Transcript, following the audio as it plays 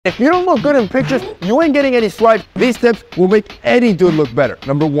If you don't look good in pictures, you ain't getting any swipes. These tips will make any dude look better.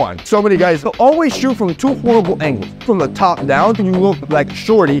 Number one, so many guys will always shoot from two horrible angles. From the top down, you look like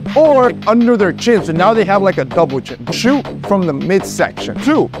shorty, or under their chin, so now they have like a double chin. Shoot from the midsection.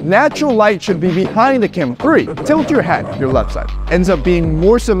 2, natural light should be behind the camera. 3, tilt your head, your left side. Ends up being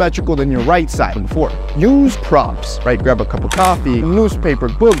more symmetrical than your right side. And 4, use props, right? Grab a cup of coffee, newspaper,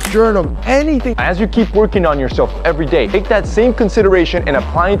 book, journal, anything. As you keep working on yourself every day, take that same consideration and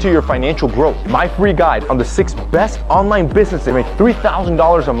apply it to your financial growth. My free guide on the 6 best online businesses that make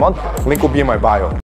 $3,000 a month, link will be in my bio.